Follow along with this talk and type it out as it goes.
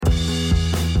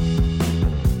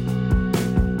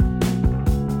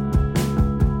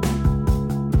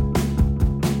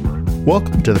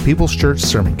Welcome to the People's Church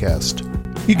Sermoncast.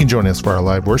 You can join us for our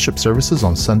live worship services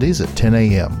on Sundays at 10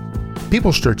 a.m.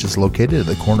 People's Church is located at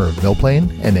the corner of Mill Plain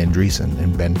and Andreessen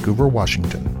in Vancouver,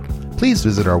 Washington. Please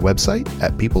visit our website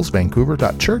at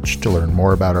peoplesvancouver.church to learn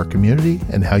more about our community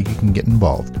and how you can get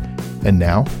involved. And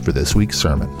now for this week's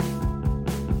sermon.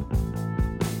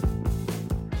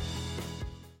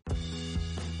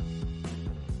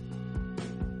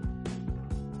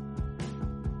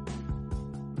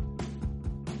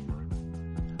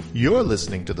 You're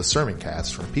listening to the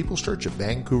Sermoncast from People's Church of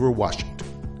Vancouver, Washington.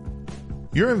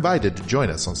 You're invited to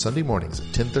join us on Sunday mornings at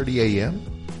 10:30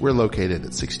 a.m. We're located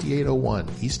at 6801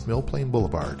 East Mill Plain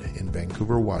Boulevard in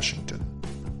Vancouver, Washington.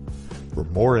 For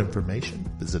more information,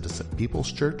 visit us at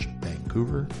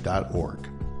peopleschurchvancouver.org.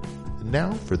 And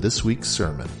now for this week's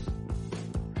sermon.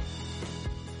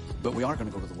 But we are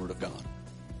going to go to the Word of God.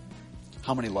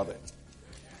 How many love it?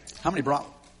 How many brought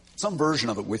some version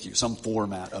of it with you, some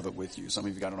format of it with you? Some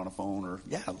of you got it on a phone or,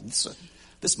 this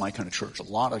is my kind of church. A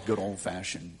lot of good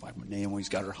old-fashioned. Naomi's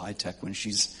got her high-tech when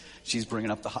she's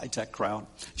bringing up the high-tech crowd.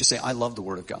 Just say, I love the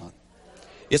Word of God.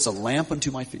 It's a lamp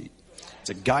unto my feet. It's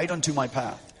a guide unto my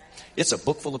path. It's a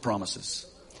book full of promises.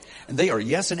 And they are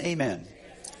yes and amen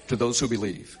to those who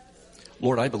believe.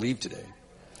 Lord, I believe today.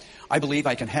 I believe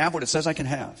I can have what it says I can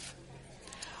have.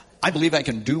 I believe I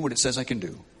can do what it says I can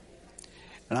do.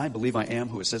 And I believe I am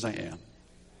who it says I am.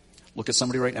 Look at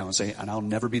somebody right now and say, and I'll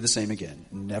never be the same again.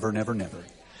 Never, never, never.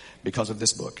 Because of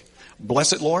this book.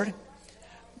 Bless it, Lord.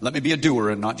 Let me be a doer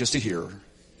and not just a hearer.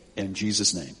 In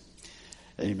Jesus' name.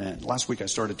 Amen. Last week I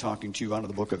started talking to you out of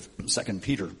the book of 2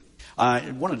 Peter. I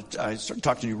started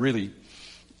talking to you really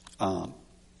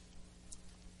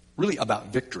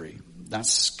about victory.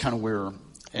 That's kind of where,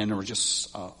 and there was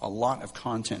just a lot of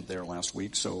content there last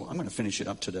week. So I'm going to finish it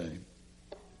up today.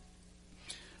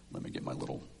 Let me get my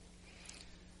little...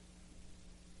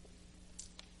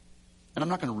 And I'm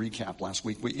not going to recap last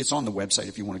week. It's on the website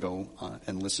if you want to go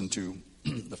and listen to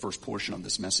the first portion of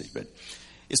this message. But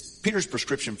it's Peter's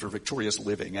prescription for victorious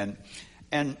living.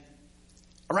 And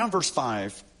around verse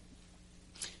 5,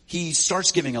 he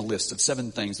starts giving a list of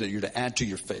 7 things that you're to add to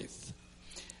your faith.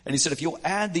 And he said, if you'll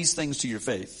add these things to your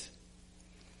faith,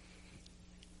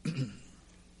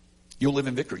 you'll live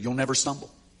in victory. You'll never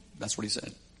stumble. That's what he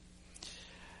said.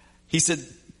 He said,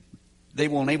 they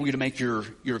will enable you to make your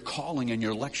calling and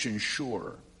your election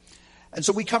sure. And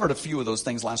so we covered a few of those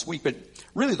things last week, but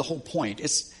really the whole point,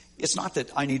 it's not that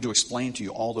I need to explain to you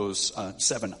all those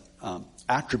 7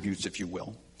 attributes, if you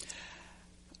will.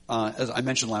 As I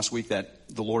mentioned last week that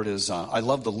the Lord is, I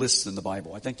love the lists in the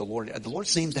Bible. I think the Lord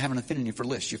seems to have an affinity for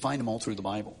lists. You find them all through the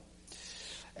Bible.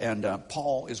 And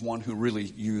Paul is one who really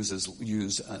uses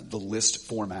the list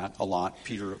format a lot.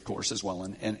 Peter, of course, as well,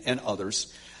 and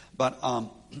others. But,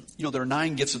 there are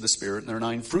 9 gifts of the Spirit and there are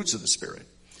 9 fruits of the Spirit.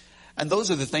 And those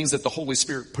are the things that the Holy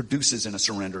Spirit produces in a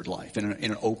surrendered life, in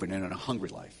an open and in a hungry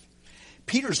life.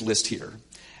 Peter's list here,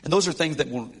 and those are things that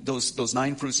those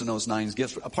 9 fruits and those 9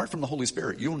 gifts, apart from the Holy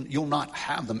Spirit, you'll not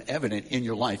have them evident in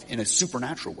your life in a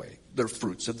supernatural way. They're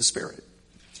fruits of the Spirit.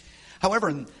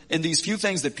 However, in these few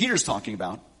things that Peter's talking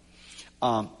about,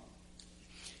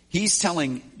 he's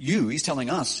telling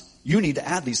us, you need to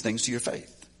add these things to your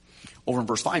faith. Over in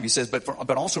verse 5, he says,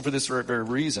 but also for this very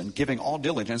reason, giving all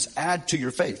diligence, add to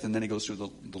your faith. And then he goes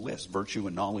through the list, virtue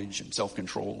and knowledge and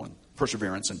self-control and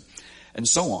perseverance and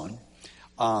so on.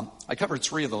 I covered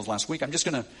 3 of those last week. I'm just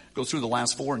going to go through the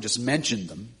last 4 and just mention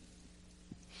them.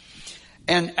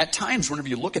 And at times, whenever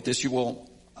you look at this, you will,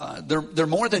 they're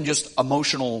more than just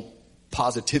emotional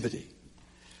positivity.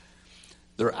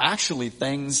 They're actually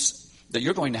things that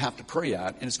you're going to have to pray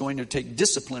at, and it's going to take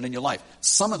discipline in your life.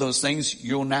 Some of those things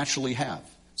you'll naturally have.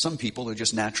 Some people are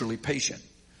just naturally patient.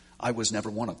 I was never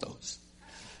one of those.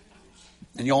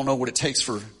 And you all know what it takes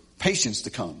for patience to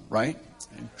come, right?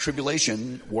 And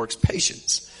tribulation works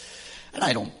patience. And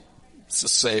I don't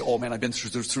say, oh man, I've been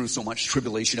through so much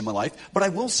tribulation in my life. But I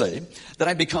will say that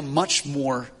I've become much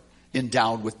more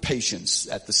endowed with patience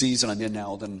at the season I'm in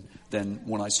now than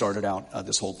when I started out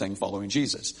this whole thing following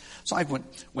Jesus. So I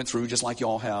went through, just like you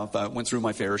all have, went through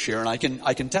my fair share, and I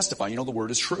can testify. The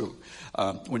word is true.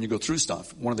 When you go through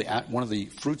stuff, one of the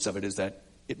fruits of it is that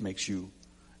it makes you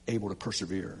able to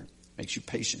persevere, makes you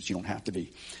patient. You don't have to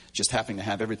be just having to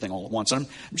have everything all at once. And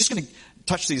I'm just going to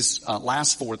touch these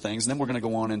last 4 things, and then we're going to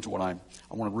go on into what I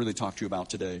want to really talk to you about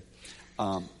today.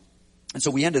 And so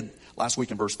we ended last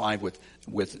week in verse 5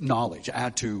 with knowledge.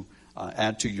 Add to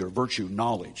your virtue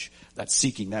knowledge, that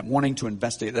seeking, that wanting to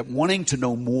investigate, that wanting to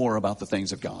know more about the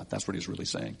things of God. That's what he's really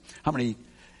saying.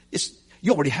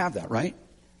 You already have that, right?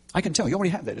 I can tell you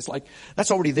already have that. It's like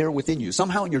that's already there within you.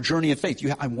 Somehow in your journey of faith,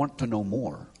 I want to know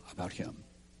more about him.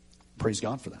 Praise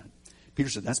God for that. Peter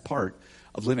said that's part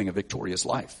of living a victorious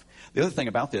life. The other thing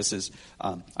about this is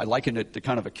I liken it to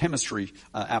kind of a chemistry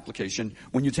application.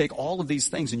 When you take all of these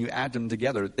things and you add them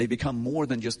together, they become more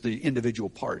than just the individual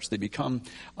parts. They become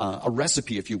a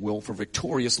recipe, if you will, for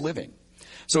victorious living.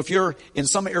 So if you're in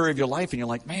some area of your life and you're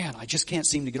like, man, I just can't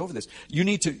seem to get over this, you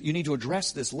need to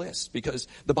address this list, because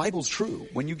the Bible's true.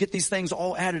 When you get these things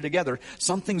all added together,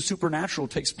 something supernatural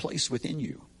takes place within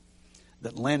you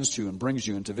that lends to and brings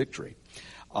you into victory.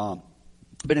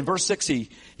 But in verse 6,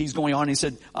 he's going on, he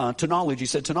said, to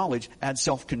knowledge, add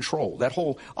self-control. That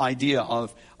whole idea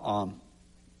of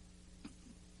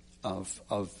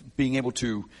being able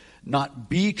to not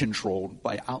be controlled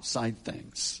by outside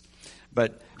things,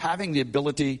 but having the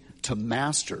ability to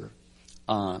master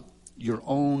your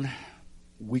own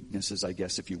weaknesses, I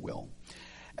guess, if you will.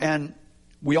 And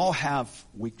we all have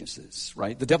weaknesses,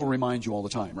 right? The devil reminds you all the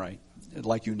time, right?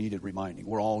 Like you needed reminding.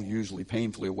 We're all usually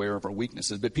painfully aware of our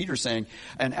weaknesses. But Peter's saying,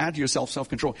 and add to yourself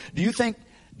self-control. Do you think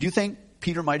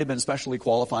Peter might have been especially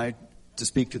qualified to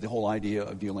speak to the whole idea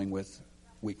of dealing with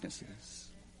weaknesses?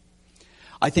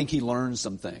 I think he learned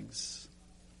some things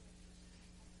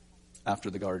after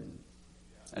the garden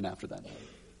and after that night.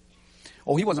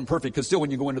 Oh, he wasn't perfect, because still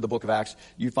when you go into the book of Acts,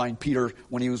 you find Peter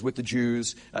when he was with the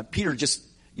Jews.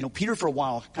 Peter for a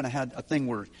while kind of had a thing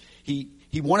where he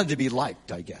wanted to be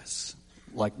liked, I guess.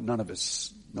 Like none of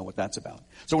us know what that's about.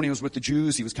 So when he was with the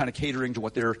Jews, he was kind of catering to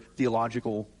what their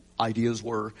theological ideas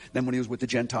were. Then when he was with the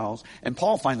Gentiles, and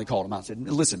Paul finally called him out and said,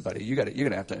 listen, buddy, you're going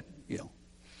to have to,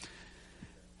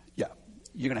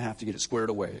 you're going to have to get it squared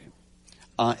away.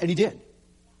 And he did.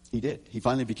 He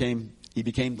finally became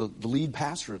the lead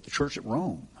pastor at the church at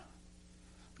Rome.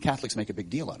 Catholics make a big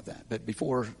deal out of that. But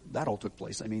before that all took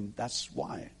place, that's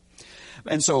why.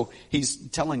 And so he's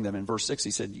telling them in verse 6, he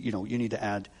said, you need to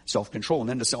add self-control, and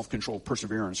then to self-control,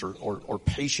 perseverance or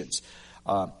patience.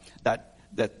 That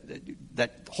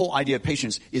whole idea of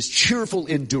patience is cheerful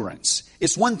endurance.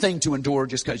 It's one thing to endure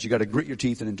just because you got to grit your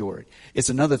teeth and endure it. It's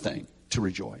another thing to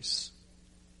rejoice.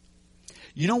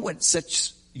 You know what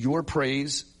sets your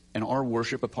praise and our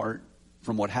worship apart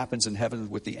from what happens in heaven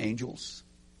with the angels?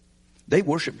 They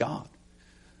worship God.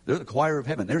 They're the choir of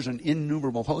heaven. There's an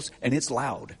innumerable host, and it's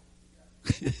loud.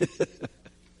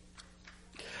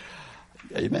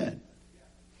 Amen.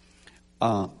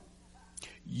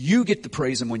 You get to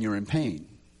praise him when you're in pain.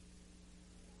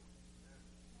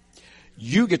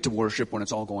 You get to worship when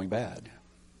it's all going bad.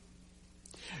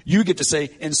 You get to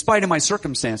say, in spite of my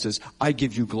circumstances, I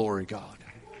give you glory, God.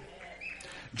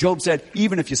 Job said,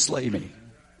 even if you slay me,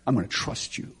 I'm going to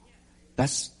trust you.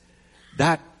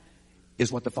 That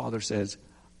is what the Father says.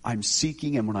 I'm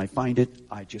seeking, and when I find it,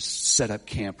 I just set up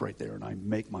camp right there, and I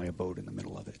make my abode in the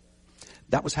middle of it.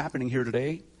 That was happening here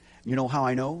today. You know how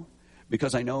I know?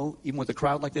 Because I know, even with a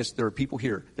crowd like this, there are people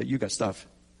here that you got stuff.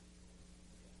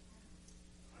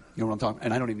 You know what I'm talking?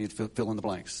 And I don't even need to fill in the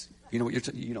blanks. You know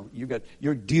what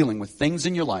you're dealing with things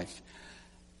in your life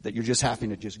that you're just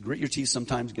having to just grit your teeth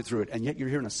sometimes, get through it. And yet you're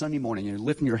here on a Sunday morning, you're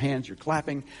lifting your hands, you're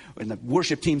clapping, and the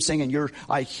worship team singing,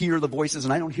 I hear the voices,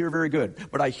 and I don't hear very good,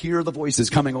 but I hear the voices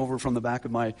coming over from the back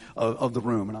of the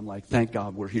room. And I'm like, thank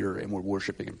God we're here and we're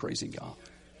worshiping and praising God.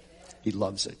 He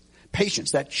loves it.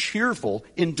 Patience, that cheerful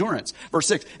endurance. Verse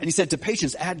 6, and he said to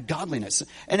patience, add godliness.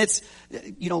 And it's,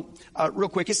 real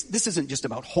quick, this isn't just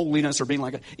about holiness or being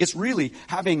like it. It's really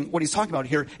what he's talking about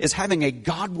here is having a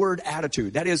Godward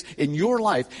attitude. That is, in your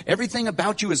life, everything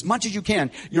about you, as much as you can,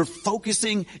 you're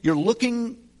focusing, you're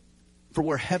looking for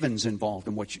where heaven's involved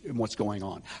in what's going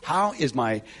on. How is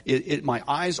my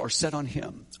eyes are set on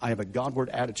him. I have a Godward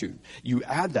attitude. You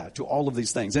add that to all of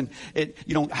these things. And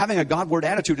having a Godward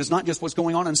attitude is not just what's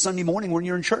going on Sunday morning when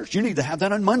you're in church. You need to have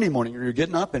that on Monday morning, or you're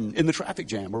getting up and in the traffic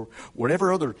jam, or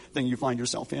whatever other thing you find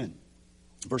yourself in.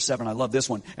 Verse 7, I love this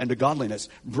one. And to godliness,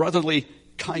 brotherly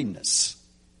kindness.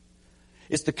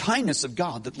 It's the kindness of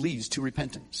God that leads to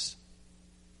repentance.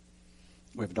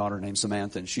 We have a daughter named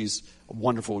Samantha, and she's a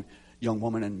wonderful young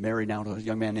woman and married now to a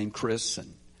young man named Chris,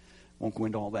 and won't go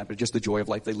into all that, but just the joy of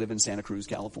life. They live in Santa Cruz,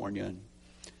 California.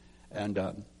 And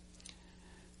there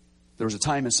was a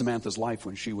time in Samantha's life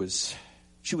when she was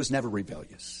never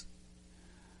rebellious.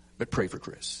 But pray for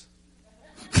Chris.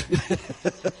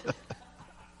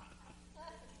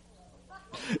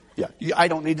 Yeah, I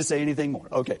don't need to say anything more.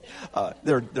 Okay,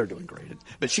 they're doing great.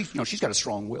 But she's got a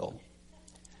strong will.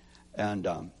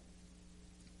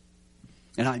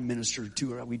 And I ministered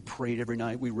to her. We prayed every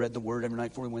night. We read the word every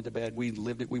night before we went to bed. We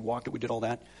lived it. We walked it. We did all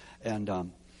that. And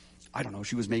I don't know.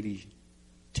 She was maybe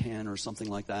 10 or something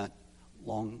like that.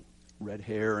 red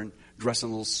hair and dressed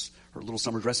in her little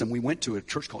summer dress. And we went to a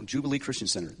church called Jubilee Christian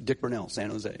Center, Dick Burnell, San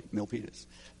Jose, Milpitas.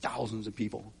 Thousands of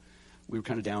people. We were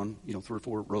kind of down, 3 or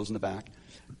 4 rows in the back.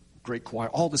 Great choir,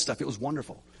 all this stuff. It was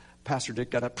wonderful. Pastor Dick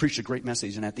got up, preached a great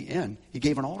message, and at the end, he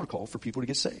gave an altar call for people to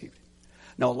get saved.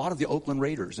 Now, a lot of the Oakland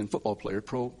Raiders and football players,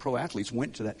 pro athletes,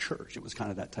 went to that church. It was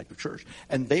kind of that type of church,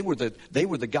 and they were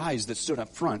the guys that stood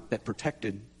up front that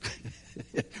protected.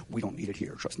 We don't need it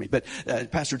here, trust me. But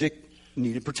Pastor Dick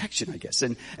needed protection, I guess,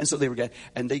 and so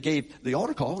they gave the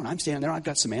altar call, and I'm standing there. I've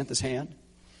got Samantha's hand,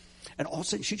 and all of a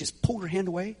sudden she just pulled her hand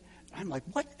away. I'm like,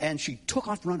 what? And she took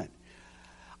off running.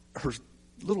 Her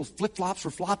little flip-flops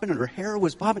were flopping and her hair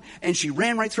was bobbing, and she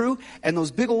ran right through, and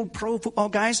those big old pro football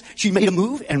guys, she made a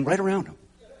move and right around them.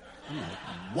 I'm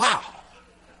like, wow.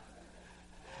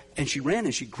 And she ran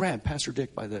and she grabbed Pastor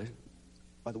Dick by the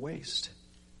waist.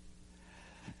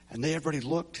 And everybody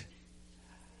looked,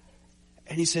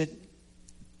 and he said,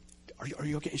 are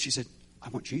you okay? And she said, I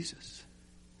want Jesus.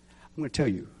 I'm going to tell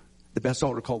you, the best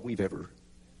altar call we've ever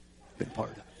been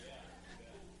part of.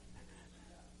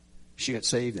 She got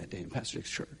saved that day in Pastor Dick's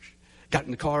church. Got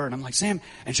in the car, and I'm like, Sam.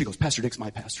 And she goes, Pastor Dick's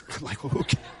my pastor. I'm like,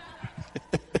 okay.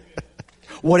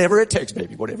 Whatever it takes,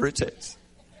 baby, whatever it takes.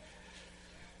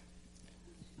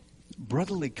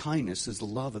 Brotherly kindness is the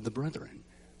love of the brethren.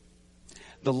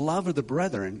 The love of the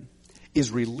brethren is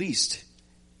released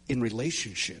in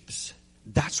relationships.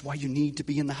 That's why you need to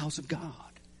be in the house of God.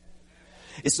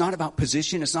 It's not about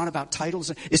position. It's not about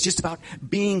titles. It's just about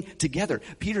being together.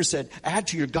 Peter said, add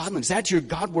to your godliness, add to your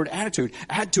Godward attitude,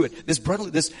 add to it this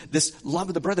brotherly, this love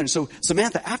of the brethren. So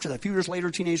Samantha, after that, a few years later,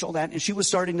 teenage, all that, and she was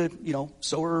starting to,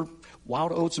 sow her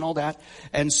wild oats and all that.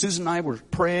 And Susan and I were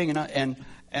praying, and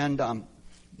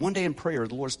one day in prayer,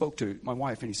 the Lord spoke to my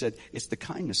wife, and he said, it's the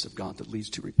kindness of God that leads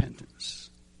to repentance.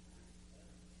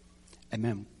 And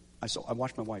man, I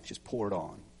watched my wife just pour it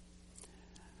on.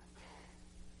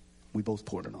 We both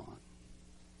poured it on.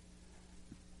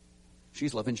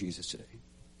 She's loving Jesus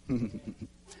today.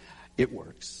 It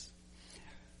works.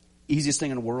 Easiest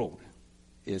thing in the world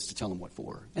is to tell them what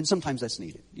for. And sometimes that's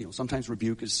needed. Sometimes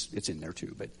rebuke it's in there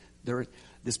too. But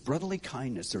this brotherly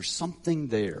kindness, there's something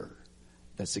there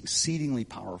that's exceedingly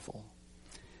powerful.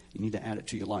 You need to add it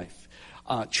to your life.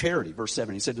 Charity, verse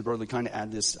 7. He said to brotherly kindness, add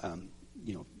this, and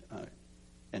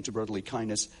to brotherly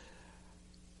kindness,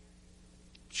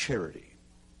 charity.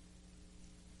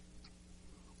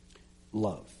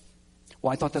 Love.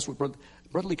 Well, I thought that's what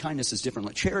brotherly kindness is different.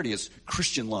 Like charity is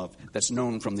Christian love that's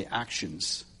known from the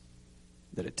actions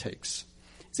that it takes.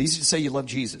 It's easy to say you love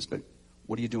Jesus, but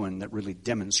what are you doing that really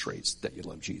demonstrates that you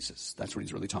love Jesus? That's what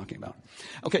he's really talking about.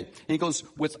 Okay, and he goes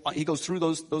through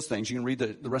those things. You can read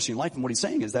the rest of your life, and what he's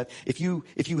saying is that if you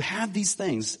have these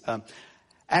things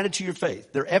added to your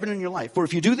faith, they're evident in your life. For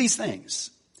if you do these things,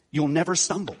 you'll never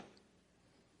stumble.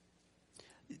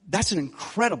 That's an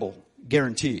incredible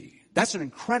guarantee. That's an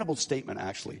incredible statement,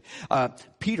 actually.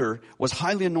 Peter was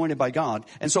highly anointed by God.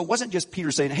 And so it wasn't just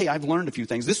Peter saying, hey, I've learned a few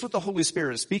things. This was the Holy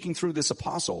Spirit speaking through this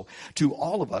apostle to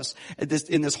all of us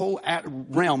in this whole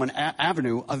realm and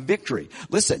avenue of victory.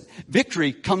 Listen,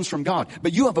 victory comes from God,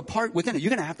 but you have a part within it. You're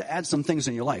going to have to add some things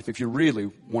in your life if you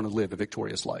really want to live a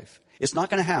victorious life. It's not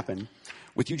going to happen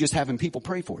with you just having people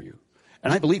pray for you.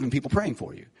 And I believe in people praying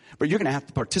for you. But you're going to have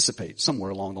to participate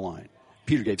somewhere along the line.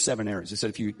 Peter gave 7 areas. He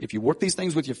said, if you work these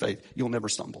things with your faith, you'll never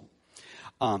stumble.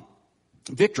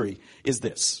 Victory is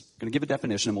this. I'm going to give a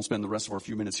definition, and we'll spend the rest of our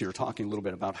few minutes here talking a little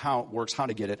bit about how it works, how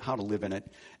to get it, how to live in it,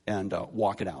 and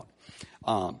walk it out.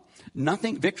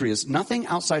 Victory is nothing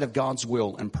outside of God's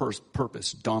will and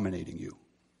purpose dominating you.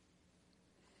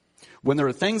 When there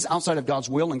are things outside of God's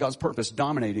will and God's purpose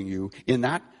dominating you, in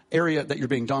that area that you're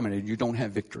being dominated, you don't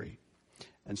have victory.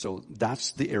 And so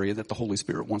that's the area that the Holy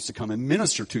Spirit wants to come and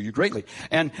minister to you greatly.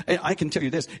 And I can tell you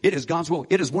this, it is God's will.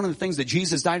 It is one of the things that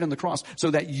Jesus died on the cross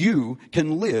so that you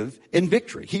can live in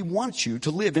victory. He wants you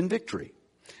to live in victory.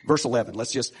 Verse 11,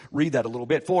 let's just read that a little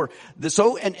bit.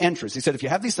 So an entrance, he said, if you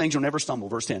have these things, you'll never stumble.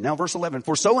 Verse 10. Now verse 11,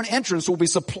 for so an entrance will be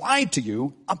supplied to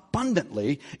you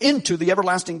abundantly into the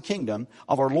everlasting kingdom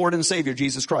of our Lord and Savior,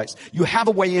 Jesus Christ. You have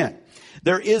a way in.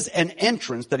 There is an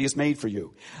entrance that he has made for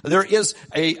you. There is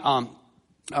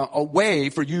a way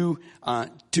for you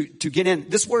to get in.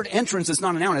 This word entrance is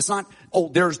not a noun. It's not,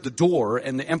 there's the door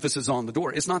and the emphasis on the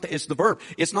door. It's not it's the verb.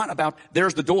 It's not about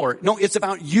there's the door. No, it's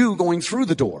about you going through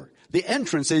the door. The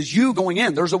entrance is you going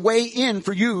in. There's a way in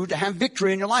for you to have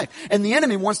victory in your life. And the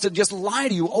enemy wants to just lie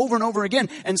to you over and over again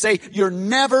and say, you're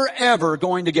never ever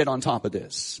going to get on top of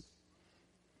this.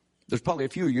 There's probably a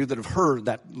few of you that have heard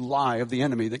that lie of the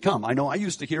enemy that come. I know I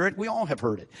used to hear it. We all have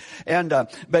heard it. And,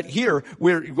 but here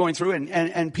we're going through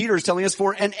and Peter is telling us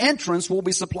for an entrance will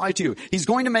be supplied to you. He's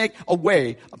going to make a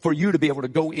way for you to be able to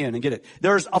go in and get it.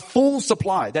 There's a full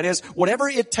supply. That is, whatever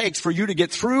it takes for you to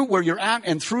get through where you're at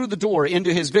and through the door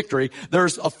into his victory,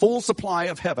 there's a full supply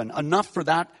of heaven, enough for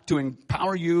that to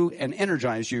empower you and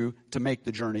energize you to make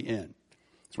the journey in.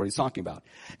 That's what he's talking about.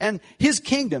 And his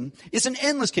kingdom is an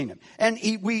endless kingdom. And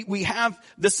we have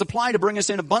this supply to bring us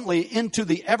in abundantly into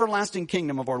the everlasting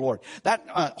kingdom of our Lord. That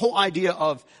whole idea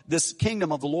of this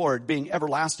kingdom of the Lord being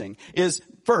everlasting is,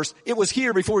 first, it was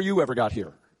here before you ever got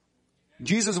here.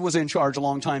 Jesus was in charge a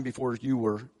long time before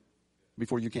you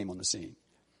came on the scene.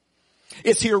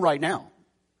 It's here right now.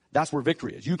 That's where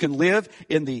victory is. You can live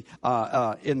in the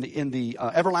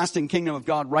everlasting kingdom of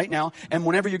God right now. And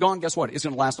whenever you're gone, guess what? It's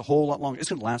going to last a whole lot longer. It's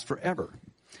going to last forever.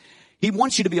 He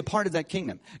wants you to be a part of that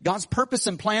kingdom. God's purpose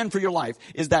and plan for your life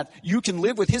is that you can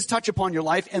live with his touch upon your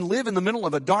life and live in the middle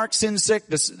of a dark, sin-sick,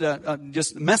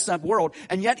 just messed up world.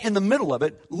 And yet in the middle of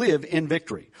it, live in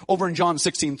victory. Over in John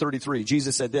 16:33,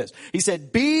 Jesus said this. He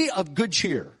said, be of good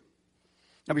cheer.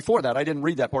 Now before that, I didn't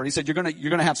read that part. He said, you're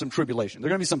gonna have some tribulation. There are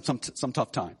gonna be some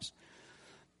tough times.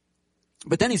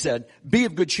 But then he said, be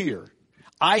of good cheer.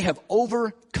 I have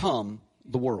overcome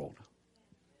the world.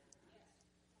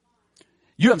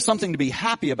 You have something to be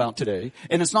happy about today,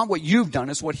 and it's not what you've done,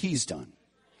 it's what he's done.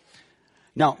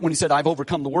 Now, when he said, I've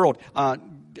overcome the world,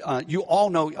 you all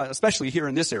know, especially here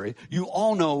in this area, you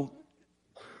all know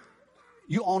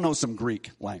some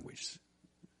Greek language.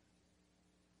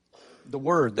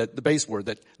 The base word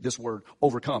that this word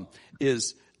overcome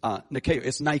is, Nikeo.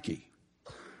 It's Nike.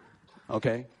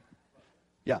 Okay?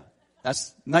 Yeah.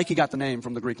 Nike got the name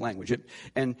from the Greek language.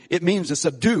 It means to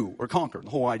subdue or conquer. The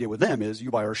whole idea with them is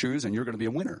you buy our shoes and you're going to be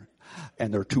a winner.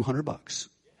 And they're $200.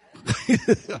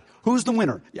 Who's the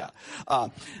winner? Yeah.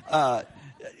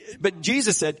 But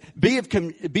Jesus said, be of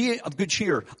good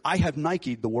cheer. I have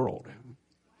Nike'd the world.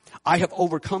 I have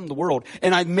overcome the world,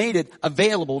 and I've made it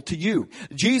available to you.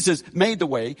 Jesus made the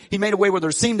way. He made a way where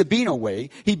there seemed to be no way.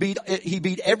 He beat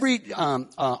every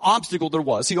obstacle there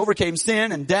was. He overcame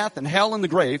sin and death and hell and the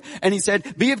grave. And he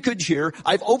said, be of good cheer.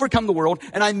 I've overcome the world,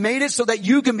 and I made it so that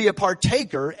you can be a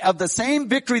partaker of the same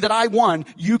victory that I won.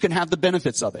 You can have the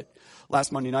benefits of it.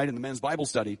 Last Monday night in the men's Bible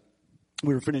study,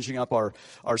 we were finishing up our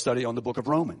study on the book of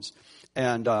Romans.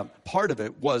 And part of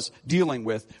it was dealing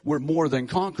with we're more than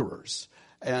conquerors.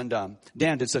 And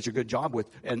Dan did such a good job with,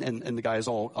 and the guys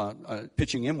all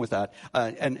pitching in with that.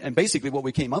 And basically what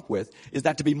we came up with is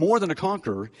that to be more than a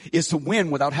conqueror is to win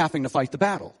without having to fight the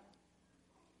battle.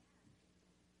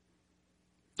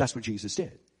 That's what Jesus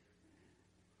did.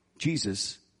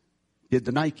 Jesus did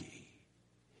the Nike,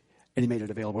 and he made it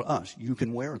available to us. You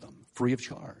can wear them free of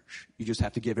charge. You just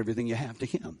have to give everything you have to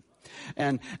him.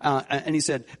 And he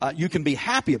said, you can be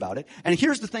happy about it. And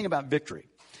here's the thing about victory.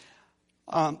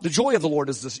 The joy of the Lord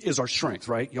is our strength,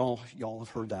 right? Y'all have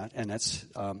heard that, and that's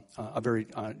a very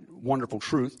wonderful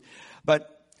truth.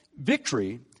 But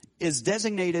victory is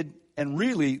designated, and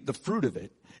really the fruit of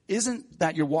it isn't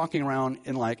that you're walking around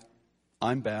in like,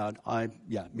 I'm bad,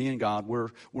 me and God, we're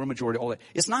a majority, all that.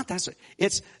 It's not that.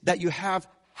 It's that you have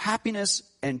happiness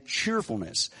and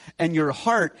cheerfulness, and your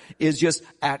heart is just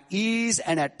at ease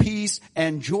and at peace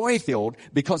and joy-filled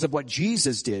because of what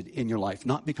Jesus did in your life,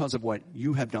 not because of what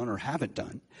you have done or haven't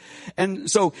done. And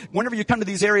so whenever you come to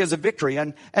these areas of victory,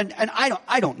 and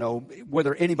I don't know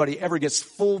whether anybody ever gets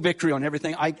full victory on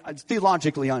everything.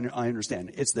 Theologically, I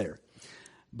understand it's there.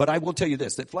 But I will tell you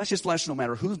this, that flesh is flesh no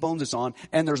matter whose bones it's on,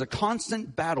 and there's a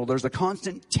constant battle, there's a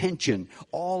constant tension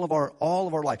all of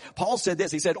our life. Paul said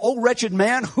this, he said, "Oh wretched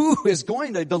man, who is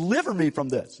going to deliver me from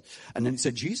this?" And then he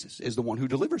said, Jesus is the one who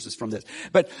delivers us from this.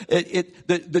 But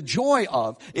the joy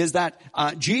of is that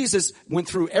Jesus went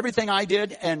through everything I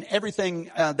did and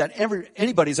everything that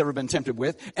anybody's ever been tempted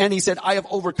with, and he said, I have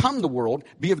overcome the world,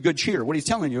 be of good cheer. What he's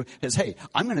telling you is, hey,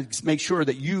 I'm going to make sure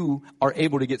that you are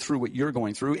able to get through what you're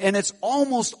going through, and it's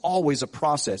almost always a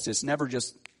process. It's never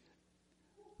just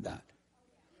that.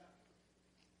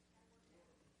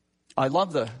 I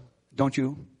love don't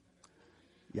you?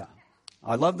 Yeah.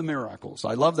 I love the miracles.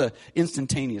 I love the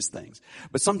instantaneous things.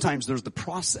 But sometimes there's the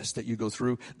process that you go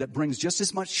through that brings just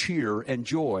as much cheer and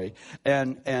joy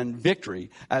and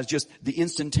victory as just the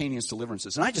instantaneous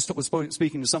deliverances. And I just was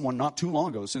speaking to someone not too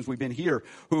long ago since we've been here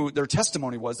who their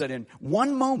testimony was that in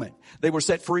one moment they were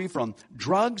set free from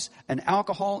drugs and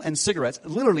alcohol and cigarettes.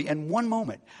 Literally in one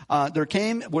moment. There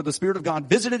came where the Spirit of God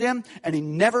visited him and he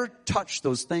never touched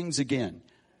those things again.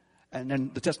 And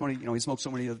then the testimony, he smoked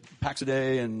so many packs a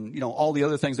day and, all the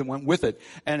other things that went with it.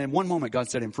 And in one moment, God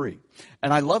set him free.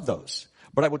 And I love those.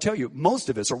 But I will tell you, most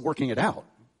of us are working it out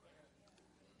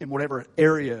in whatever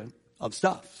area of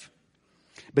stuff.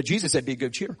 But Jesus said, be of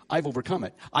good cheer. I've overcome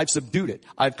it. I've subdued it.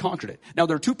 I've conquered it. Now,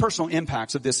 there are two personal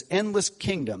impacts of this endless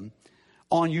kingdom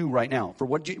on you right now. For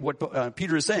what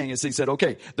Peter is saying is he said,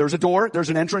 okay, there's a door, there's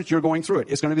an entrance, you're going through it.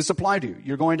 It's going to be supplied to you.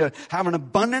 You're going to have an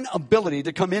abundant ability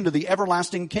to come into the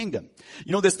everlasting kingdom.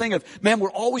 This thing of, man,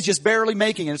 we're always just barely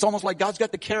making it. It's almost like God's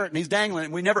got the carrot and he's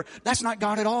dangling it. That's not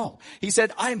God at all. He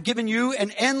said, I have given you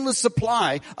an endless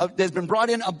supply that's been brought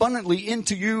in abundantly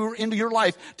into your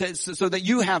life so that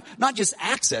you have not just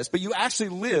access, but you actually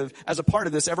live as a part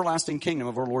of this everlasting kingdom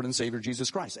of our Lord and Savior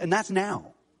Jesus Christ. And that's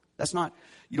now. That's not,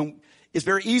 it's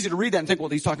very easy to read that and think, well,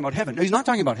 he's talking about heaven. No, he's not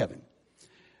talking about heaven.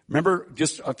 Remember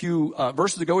just a few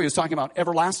verses ago, he was talking about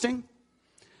everlasting.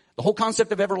 The whole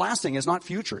concept of everlasting is not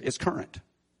future, it's current.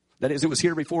 That is, it was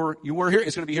here before you were here.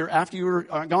 It's going to be here after you were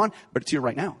gone, but it's here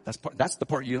right now. That's the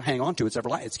part you hang on to. It's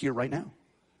everlasting. It's here right now.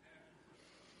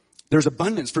 There's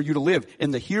abundance for you to live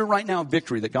in the here right now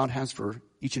victory that God has for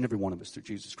each and every one of us through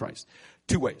Jesus Christ.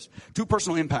 Two ways. Two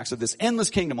personal impacts of this endless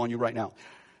kingdom on you right now.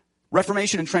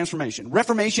 Reformation and transformation.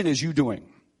 Reformation is you doing.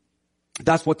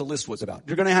 That's what the list was about.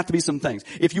 You're going to have to be some things.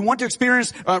 If you want to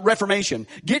experience reformation,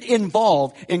 get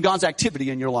involved in God's activity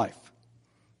in your life.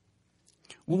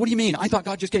 Well, what do you mean? I thought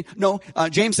God just came. No,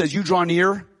 James says you draw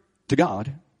near to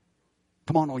God.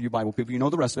 Come on, all you Bible people, you know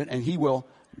the rest of it, and he will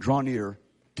draw near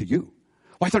to you.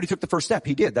 Well, I thought he took the first step.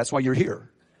 He did. That's why you're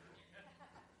here.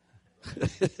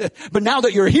 But now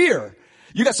that you're here,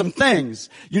 you got some things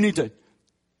you need to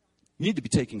be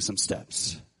taking some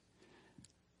steps.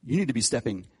 You need to be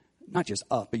stepping not just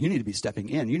up, but you need to be stepping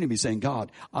in. You need to be saying,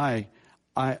 God, I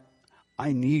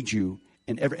need you,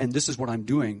 and this is what I'm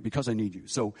doing because I need you.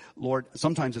 So, Lord,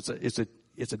 sometimes it's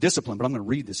a discipline, but I'm going to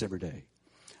read this every day.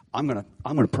 I'm going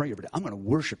to pray every day. I'm going to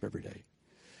worship every day.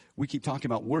 We keep talking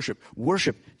about worship.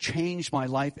 Worship changed my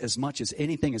life as much as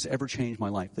anything has ever changed my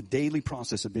life. The daily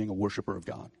process of being a worshiper of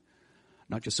God.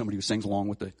 Not just somebody who sings along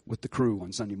with the crew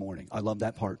on Sunday morning. I love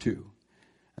that part too.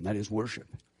 And that is worship.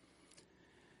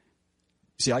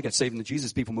 See, I got saved in the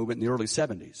Jesus People movement in the early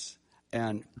 70s.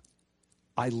 And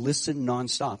I listened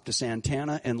nonstop to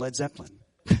Santana and Led Zeppelin.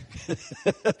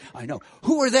 I know.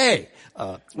 Who are they?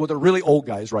 Well, they're really old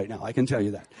guys right now. I can tell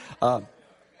you that.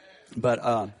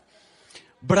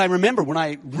 But I remember when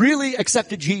I really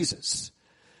accepted Jesus,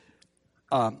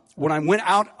 when I went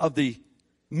out of the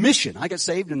mission, I got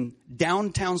saved in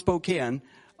downtown Spokane,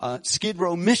 Skid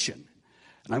Row Mission.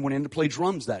 And I went in to play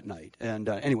drums that night. And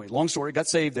anyway, long story, got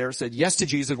saved there, said yes to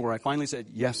Jesus, where I finally said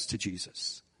yes to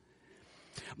Jesus.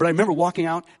 But I remember walking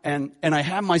out, and I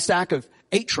had my stack of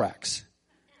 8 tracks.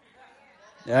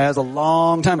 That was a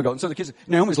long time ago. And so the kids,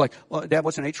 Naomi's like, well, Dad,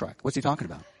 what's an 8-track? What's he talking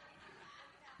about?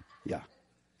 Yeah.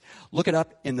 Look it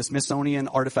up in the Smithsonian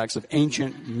Artifacts of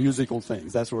Ancient Musical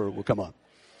Things. That's where it will come up.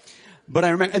 But I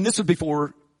remember, and this was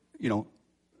before,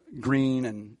 Green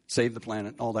and Save the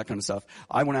Planet, all that kind of stuff.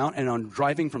 I went out, and on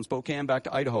driving from Spokane back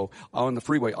to Idaho, on the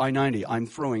freeway, I-90, I'm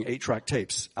throwing 8-track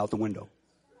tapes out the window.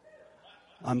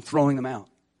 I'm throwing them out.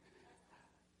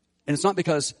 And it's not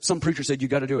because some preacher said, you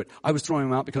got to do it. I was throwing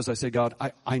them out because I said, God,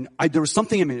 there was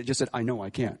something in me that just said, I know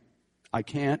I can't. I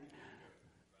can't.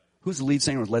 Who's the lead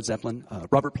singer of Led Zeppelin?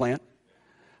 Robert Plant.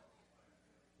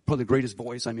 Probably the greatest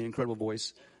voice. Incredible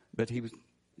voice. But he was,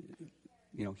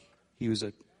 he was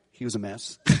a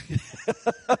mess.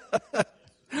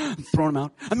 Throwing him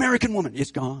out. American Woman.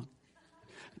 It's gone.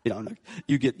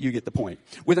 You get the point.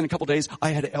 Within a couple days,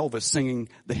 I had Elvis singing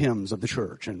the hymns of the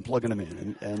church and plugging them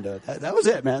in. And that was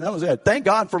it, man. That was it. Thank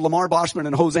God for Lamar Boschman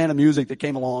and Hosanna music that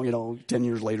came along, 10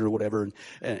 years later or whatever,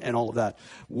 and all of that.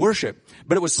 Worship.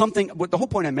 But it was something, the whole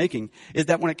point I'm making is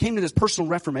that when it came to this personal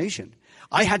reformation,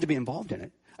 I had to be involved in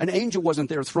it. An angel wasn't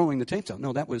there throwing the tapes out.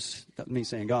 No, that was me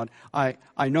saying, God, I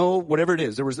know whatever it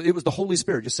is. It was the Holy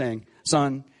Spirit just saying,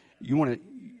 son, you want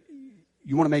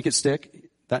to make it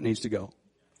stick? That needs to go.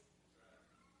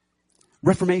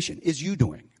 Reformation is you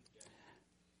doing.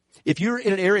 If you're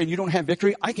in an area and you don't have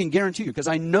victory, I can guarantee you, because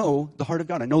I know the heart of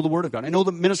God. I know the Word of God. I know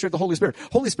the ministry of the Holy Spirit.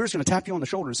 Holy Spirit's going to tap you on the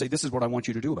shoulder and say, this is what I want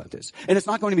you to do about this. And it's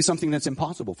not going to be something that's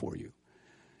impossible for you.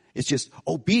 It's just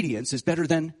obedience is better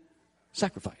than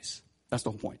sacrifice. That's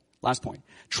the whole point. Last point.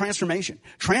 Transformation.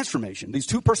 Transformation. These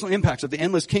two personal impacts of the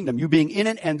endless kingdom, you being in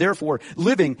it and therefore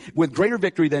living with greater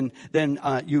victory than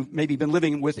you've maybe been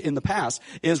living with in the past,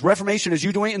 is reformation as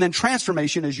you doing, and then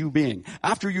transformation as you being.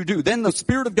 After you do, then the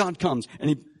Spirit of God comes and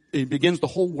He it begins the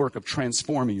whole work of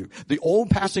transforming you. The old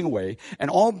passing away and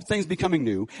all things becoming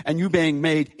new and you being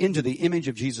made into the image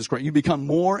of Jesus Christ. You become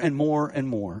more and more and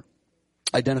more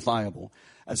identifiable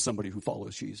as somebody who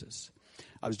follows Jesus.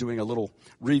 I was doing a little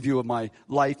review of my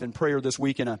life and prayer this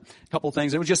week and a couple of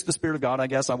things. It was just the Spirit of God, I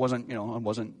guess. I wasn't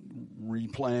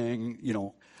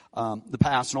replaying, the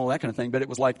past and all that kind of thing. But it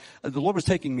was like the Lord was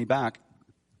taking me back.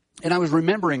 And I was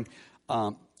remembering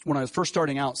when I was first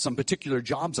starting out some particular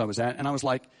jobs I was at. And I was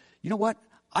like, you know what?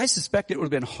 I suspect it would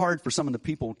have been hard for some of the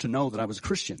people to know that I was a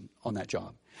Christian on that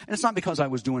job. And it's not because I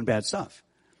was doing bad stuff.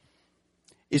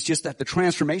 It's just that the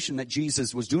transformation that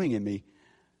Jesus was doing in me,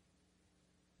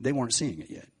 they weren't seeing it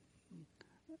yet.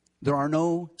 There are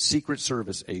no Secret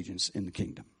Service agents in the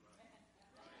kingdom.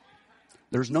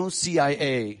 There's no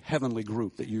CIA heavenly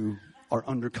group that you are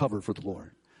undercover for the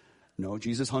Lord. No,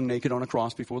 Jesus hung naked on a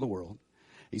cross before the world.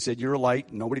 He said, you're a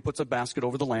light. Nobody puts a basket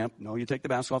over the lamp. No, you take the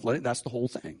basket off. That's the whole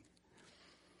thing.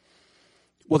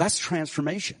 Well, that's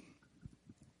transformation.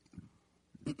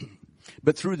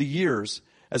 But through the years,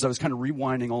 as I was kind of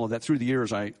rewinding all of that, through the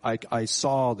years, I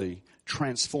saw the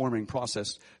transforming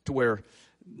process to where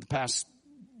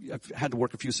I've had to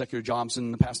work a few secular jobs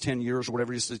in the past 10 years or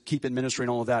whatever, just to keep administering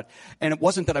all of that. And it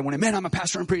wasn't that I went, man, I'm a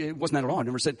pastor and preacher. It wasn't that at all. I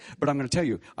never said, but I'm going to tell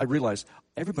you, I realized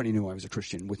everybody knew I was a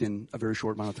Christian within a very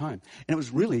short amount of time. And it was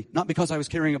really not because I was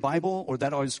carrying a Bible or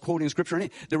that I was quoting scripture or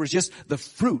anything. There was just the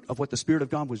fruit of what the Spirit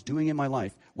of God was doing in my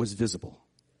life was visible.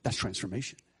 That's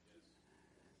transformation.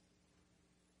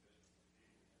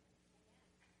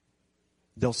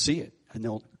 They'll see it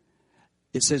and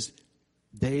it says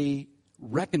they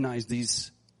recognize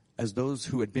these as those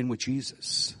who had been with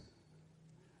Jesus.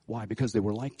 Why? Because they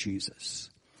were like Jesus.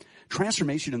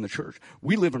 Transformation in the church.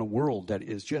 We live in a world that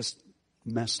is just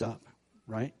messed up,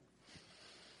 right?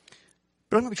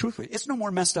 But I'm going to be truthful. It's no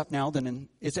more messed up now than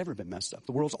it's ever been messed up.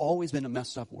 The world's always been a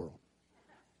messed up world.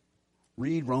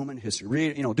 Read Roman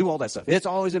history. Do all that stuff. It's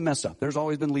always been messed up. There's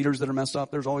always been leaders that are messed up.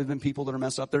 There's always been people that are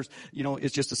messed up.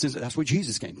 It's just a sin. That's why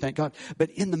Jesus came. Thank God. But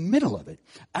in the middle of it,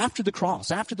 after the cross,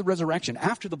 after the resurrection,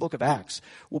 after the book of Acts,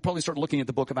 we'll probably start looking at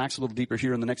the book of Acts a little deeper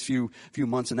here in the next few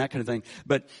months and that kind of thing.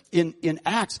 But in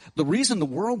Acts, the reason the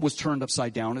world was turned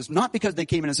upside down is not because they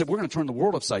came in and said, we're going to turn the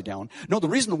world upside down. No, the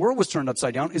reason the world was turned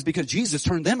upside down is because Jesus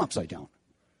turned them upside down.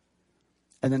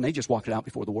 And then they just walked it out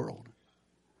before the world.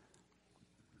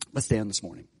 Let's stand this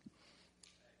morning.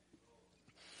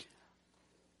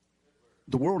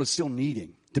 The world is still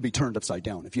needing to be turned upside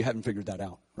down, if you haven't figured that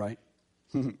out, right?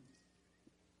 We're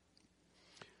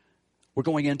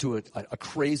going into a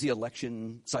crazy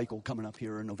election cycle coming up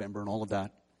here in November and all of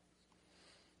that.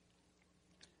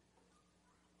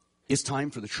 It's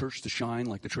time for the church to shine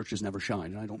like the church has never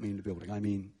shined. And I don't mean the building. I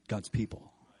mean God's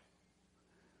people.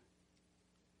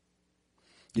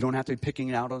 You don't have to be picking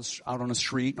it out on a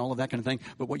street and all of that kind of thing.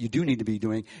 But what you do need to be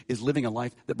doing is living a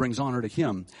life that brings honor to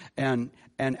Him. And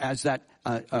as that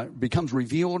becomes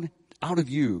revealed out of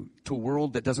you to a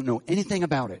world that doesn't know anything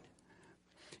about it,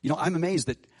 I'm amazed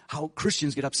at how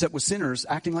Christians get upset with sinners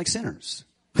acting like sinners.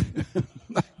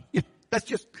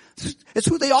 It's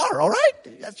who they are, all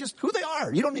right? That's just who they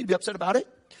are. You don't need to be upset about it.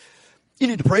 You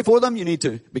need to pray for them. You need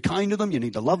to be kind to them. You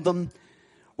need to love them.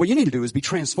 What you need to do is be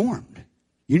transformed.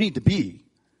 You need to be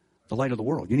the light of the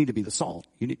world. You need to be the salt.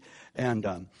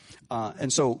 And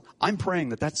so I'm praying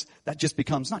that just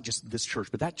becomes not just this church,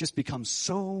 but that just becomes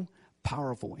so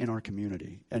powerful in our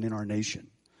community and in our nation.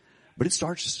 But it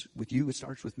starts with you. It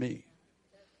starts with me.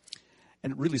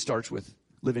 And it really starts with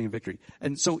living in victory.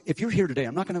 And so if you're here today,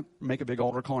 I'm not going to make a big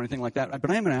altar call or anything like that, but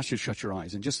I am going to ask you to shut your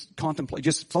eyes and just contemplate,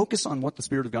 just focus on what the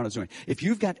Spirit of God is doing. If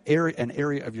you've got an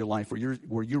area of your life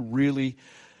where you're really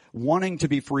wanting to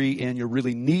be free and you're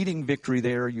really needing victory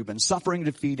there, you've been suffering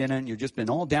defeat in it, and you've just been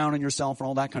all down on yourself and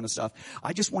all that kind of stuff,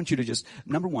 I just want you to just,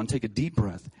 number one, take a deep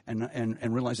breath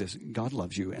and realize this. God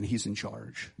loves you and He's in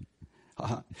charge.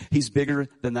 He's bigger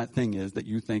than that thing is that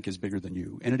you think is bigger than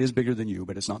you. And it is bigger than you,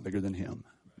 but it's not bigger than Him.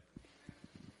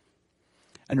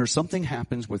 And there's something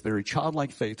happens with very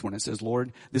childlike faith when it says,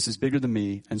 Lord, this is bigger than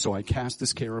me, and so I cast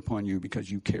this care upon you because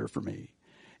you care for me.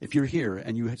 If you're here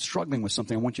and you're struggling with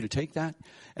something, I want you to take that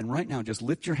and right now just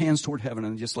lift your hands toward heaven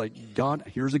and just like, God,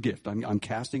 here's a gift. I'm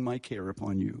casting my care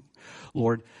upon you.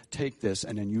 Lord, take this,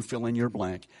 and then you fill in your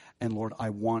blank. And Lord, I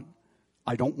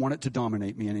don't want it to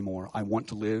dominate me anymore. I want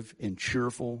to live in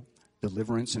cheerful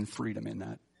deliverance and freedom in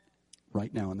that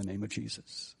right now in the name of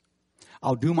Jesus.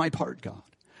 I'll do my part, God.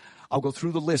 I'll go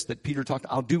through the list that Peter talked.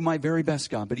 I'll do my very best,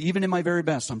 God. But even in my very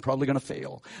best, I'm probably going to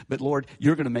fail. But Lord,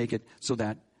 you're going to make it so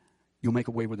that you'll make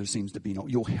a way where there seems to be no.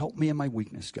 You'll help me in my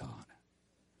weakness, God.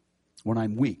 When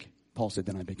I'm weak, Paul said,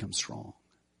 then I become strong.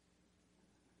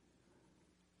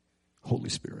 Holy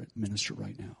Spirit, minister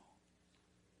right now.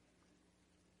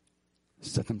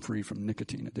 Set them free from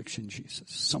nicotine addiction, Jesus.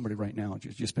 Somebody right now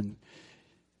just been,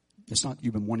 it's not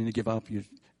you've been wanting to give up,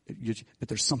 but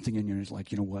there's something in you that's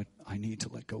like, you know what? I need to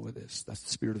let go of this. That's the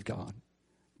Spirit of God.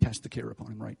 Cast the care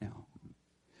upon him right now.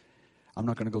 I'm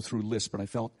not going to go through lists, but I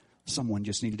felt someone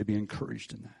just needed to be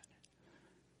encouraged in that.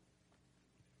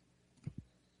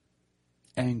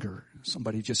 Anger,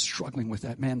 somebody just struggling with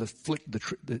that. Man,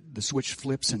 the switch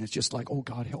flips and it's just like, oh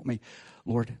God, help me.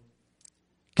 Lord,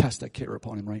 cast that care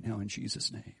upon him right now in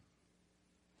Jesus' name.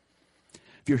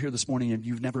 If you're here this morning and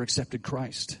you've never accepted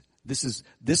Christ,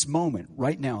 this moment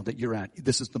right now that you're at,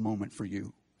 this is the moment for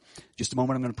you. Just a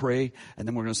moment, I'm going to pray, and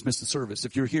then we're going to dismiss the service.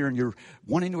 If you're here and you're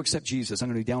wanting to accept Jesus, I'm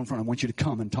going to be down front. I want you to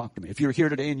come and talk to me. If you're here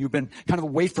today and you've been kind of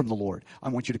away from the Lord, I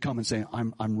want you to come and say,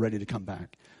 I'm ready to come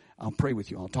back. I'll pray with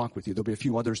you. I'll talk with you. There'll be a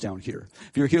few others down here.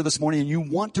 If you're here this morning and you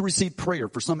want to receive prayer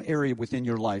for some area within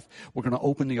your life, we're going to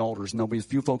open the altars, and there'll be a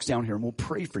few folks down here, and we'll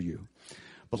pray for you.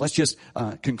 But let's just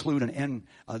conclude and end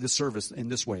this service in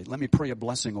this way. Let me pray a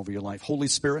blessing over your life. Holy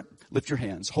Spirit, lift your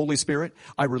hands. Holy Spirit,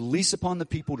 I release upon the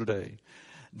people today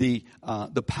the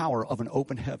power of an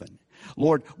open heaven.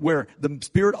 Lord, where the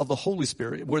Spirit of the Holy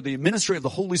Spirit, where the ministry of the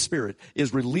Holy Spirit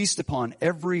is released upon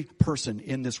every person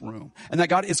in this room. And that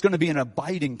God, it's going to be an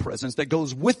abiding presence that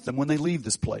goes with them when they leave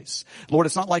this place. Lord,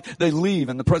 it's not like they leave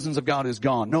and the presence of God is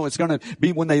gone. No, it's going to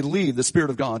be when they leave, the Spirit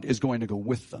of God is going to go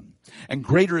with them. And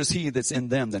greater is He that's in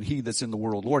them than he that's in the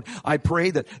world. Lord, I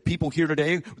pray that people here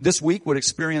today, this week, would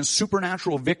experience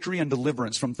supernatural victory and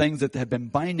deliverance from things that have been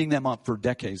binding them up for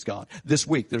decades, God. This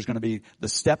week, there's going to be the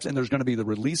steps and there's going to be the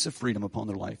release of freedom upon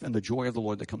their life and the joy of the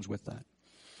Lord that comes with that.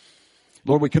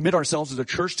 Lord, we commit ourselves as a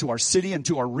church to our city and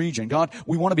to our region. God,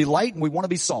 we want to be light and we want to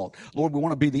be salt. Lord, we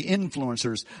want to be the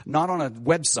influencers, not on a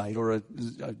website or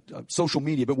a social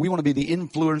media, but we want to be the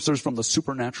influencers from the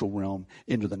supernatural realm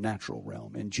into the natural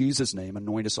realm. In Jesus' name,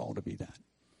 anoint us all to be that.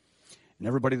 And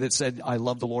everybody that said, I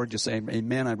love the Lord, just say,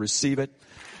 amen, I receive it.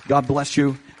 God bless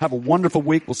you. Have a wonderful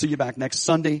week. We'll see you back next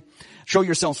Sunday. Show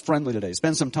yourselves friendly today.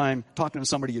 Spend some time talking to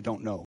somebody you don't know.